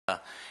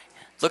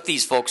look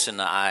these folks in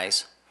the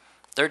eyes.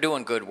 They're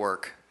doing good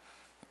work.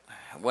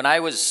 When I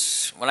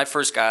was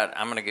first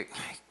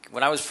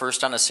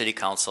on the city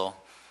council,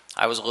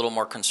 I was a little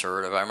more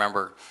conservative. I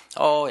remember,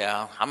 oh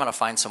yeah, I'm going to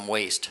find some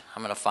waste.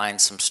 I'm going to find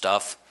some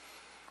stuff.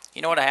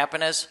 You know what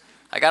happened is,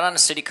 I got on the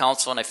city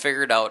council and I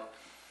figured out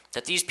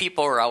that these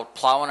people are out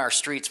plowing our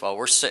streets while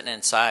we're sitting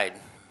inside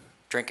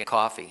drinking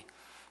coffee.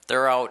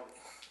 They're out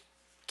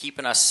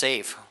keeping us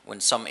safe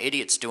when some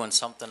idiot's doing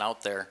something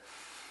out there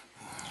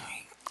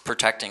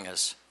protecting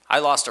us. I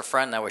lost a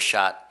friend that was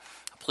shot,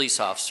 a police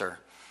officer.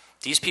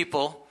 These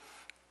people,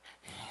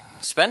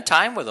 spend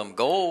time with them.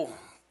 Go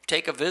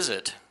take a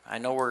visit. I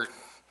know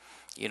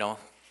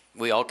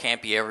we all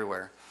can't be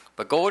everywhere.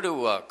 But go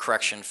to a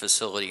correction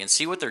facility and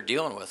see what they're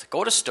dealing with.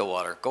 Go to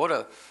Stillwater. Go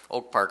to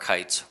Oak Park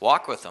Heights.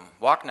 Walk with them.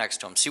 Walk next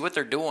to them. See what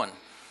they're doing.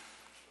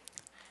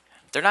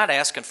 They're not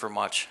asking for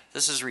much.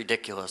 This is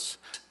ridiculous.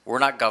 We're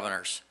not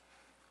governors.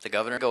 The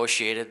governor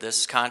negotiated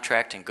this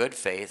contract in good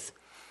faith.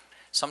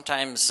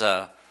 Sometimes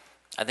I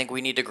think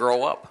we need to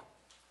grow up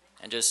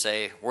and just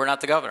say, we're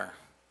not the governor.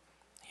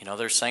 You know,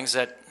 there's things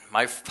that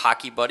my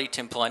hockey buddy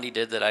Tim Palendi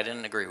did that I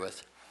didn't agree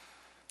with.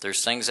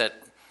 There's things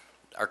that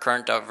our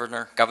current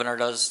governor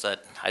does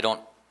that I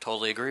don't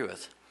totally agree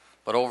with.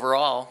 But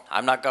overall,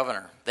 I'm not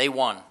governor. They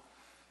won.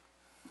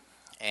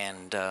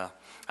 And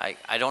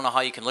I don't know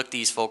how you can look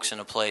these folks in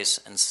the face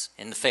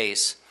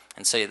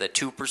and say that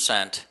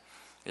 2%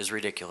 is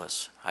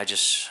ridiculous. I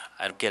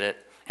don't get it.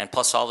 And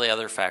plus all the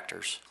other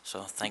factors.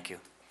 So thank you.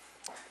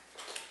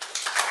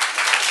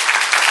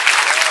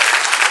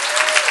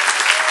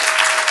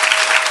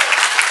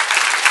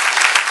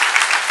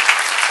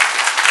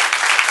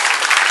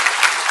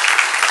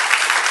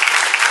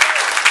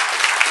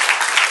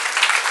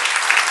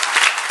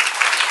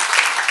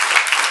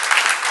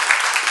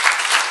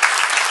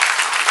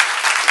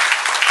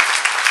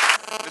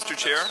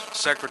 Chair.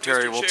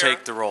 Secretary will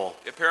take the roll.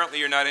 Apparently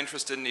you're not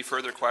interested in any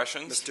further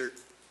questions.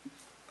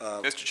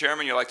 Mr.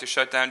 Chairman, you'd like to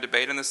shut down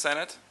debate in the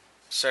Senate?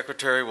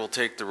 Secretary will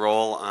take the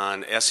roll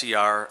on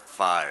SER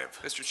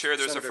 5. Mr. Chair,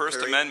 there's Senator a First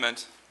Perry?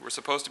 Amendment. We're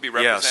supposed to be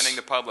representing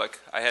the public.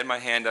 I had my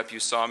hand up, you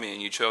saw me,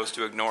 and you chose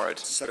to ignore it.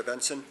 Senator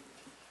Benson?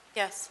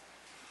 Yes.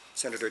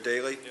 Senator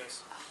Daly?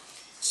 Yes.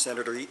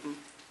 Senator Eaton?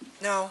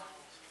 No.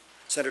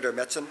 Senator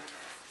Metzen?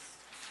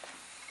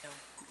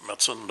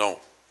 Metzen,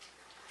 no.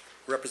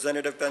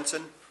 Representative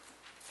Benson?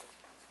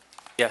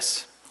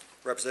 Yes.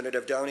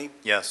 Representative Downey?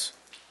 Yes.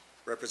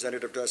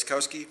 Representative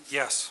Drazkowski?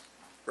 Yes.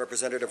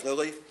 Representative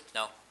Lillie?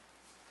 No.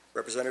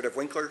 Representative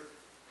Winkler?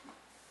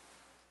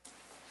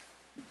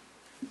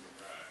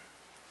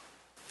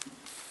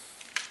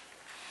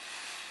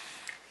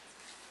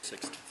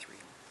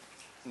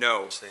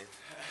 No.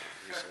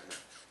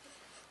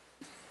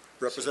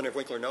 Representative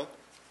Winkler, no?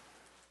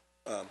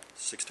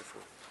 6-4.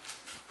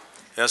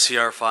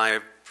 SER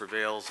 5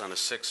 prevails on a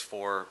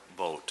 6-4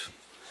 vote.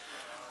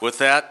 With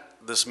that,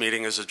 this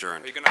meeting is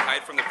adjourned. Are you going to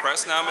hide from the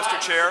press now, Mr.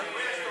 Chair?